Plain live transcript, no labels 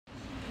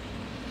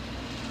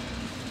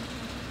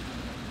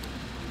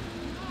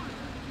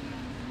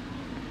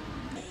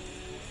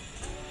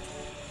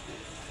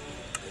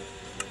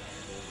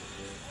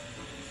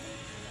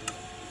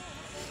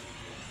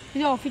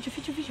Cuidado, ficha,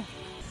 ficha, ficha.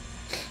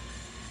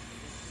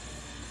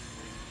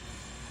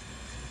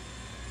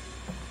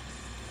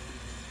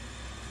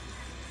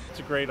 It's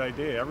a great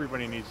idea.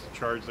 Everybody needs to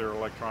charge their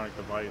electronic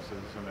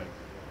devices, and it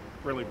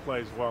really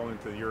plays well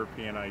into the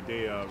European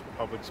idea of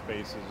public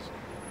spaces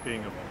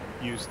being of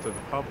use to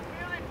the public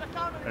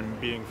and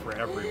being for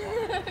everyone.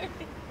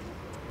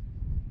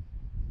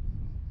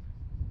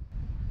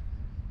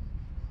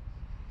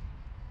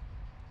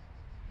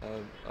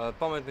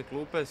 Pametne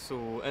klupe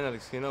su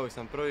energetski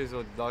neovisan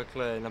proizvod,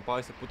 dakle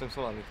napaja se putem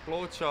solarnih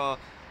ploča,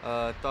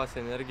 ta se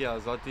energija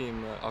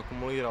zatim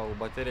akumulira u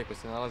baterije koje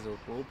se nalaze u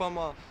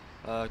klupama.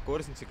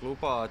 Korisnici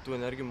klupa tu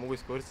energiju mogu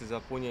iskoristiti za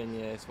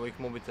punjenje svojih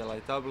mobitela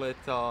i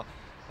tableta,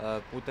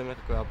 putem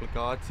nekakve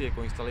aplikacije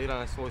koje instalira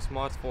na svoj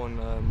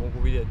smartphone mogu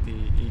vidjeti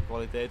i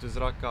kvalitetu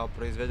zraka,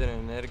 proizvedenu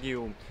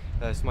energiju,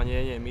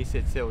 smanjenje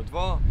emisije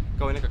CO2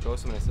 kao i nekakve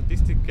osobne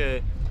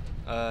statistike.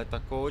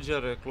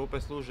 Također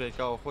klupe služe i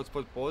kao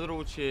hotspot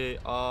područje,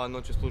 a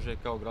noću služe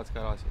kao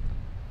gradska rasvjeta.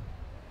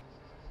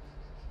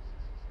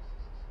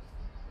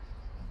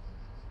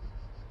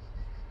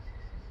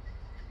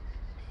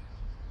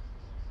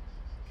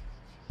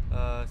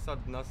 Sad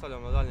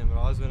nastavljamo na daljem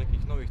razvoju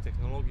nekih novih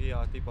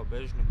tehnologija tipa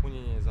bežično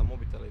punjenje za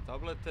mobitele i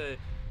tablete,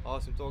 a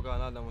osim toga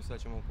nadamo se da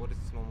ćemo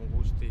korisnicima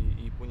omogućiti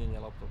i punjenje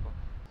laptopa.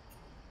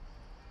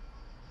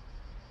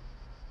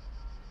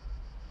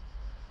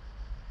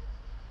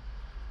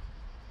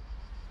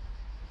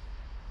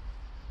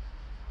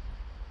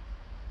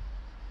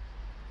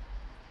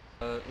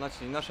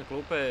 Znači, naše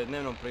klupe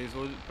dnevno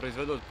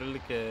proizvedu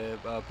otprilike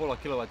pola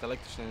kilowata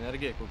električne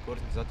energije koju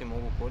korisnici zatim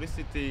mogu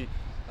koristiti.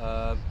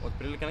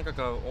 Otprilike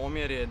nekakav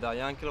omjer je da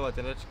 1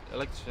 kW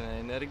električne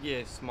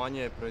energije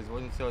smanjuje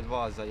proizvodnju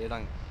CO2 za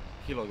 1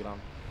 kg.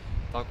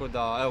 Tako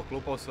da, evo,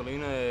 klupa u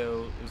Solinu je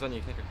u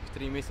zadnjih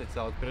nekakvih 3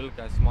 mjeseca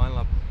otprilike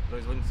smanjila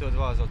proizvodnju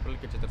CO2 za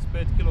otprilike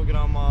 45 kg.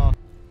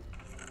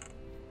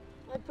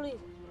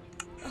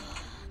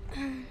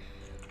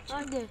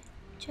 Ajde,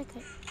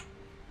 čekaj.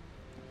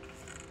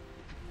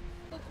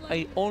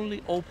 I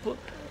only hope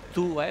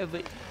to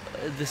have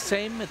the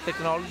same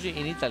technology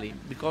in Italy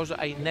because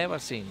I never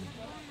seen.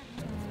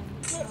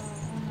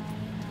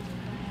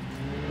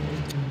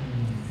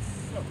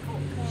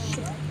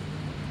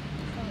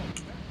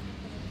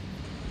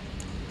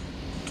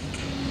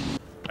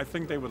 I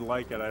think they would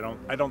like it.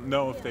 I don't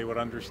know if they would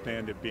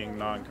understand it being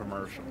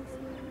non-commercial.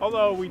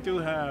 Although we do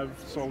have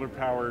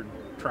solar-powered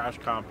trash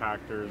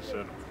compactors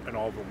in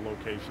all the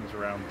locations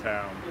around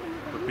town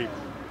for people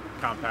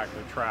to compact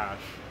their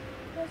trash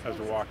as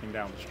they're walking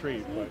down the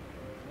street. But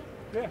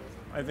yeah,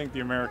 I think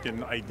the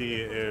American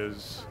idea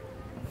is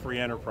free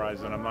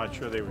enterprise, and I'm not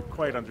sure they would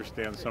quite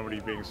understand somebody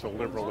being so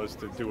liberal as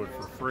to do it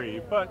for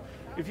free. But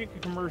if you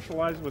could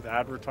commercialize it with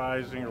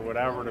advertising or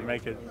whatever to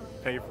make it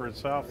pay for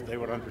itself, they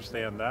would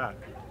understand that.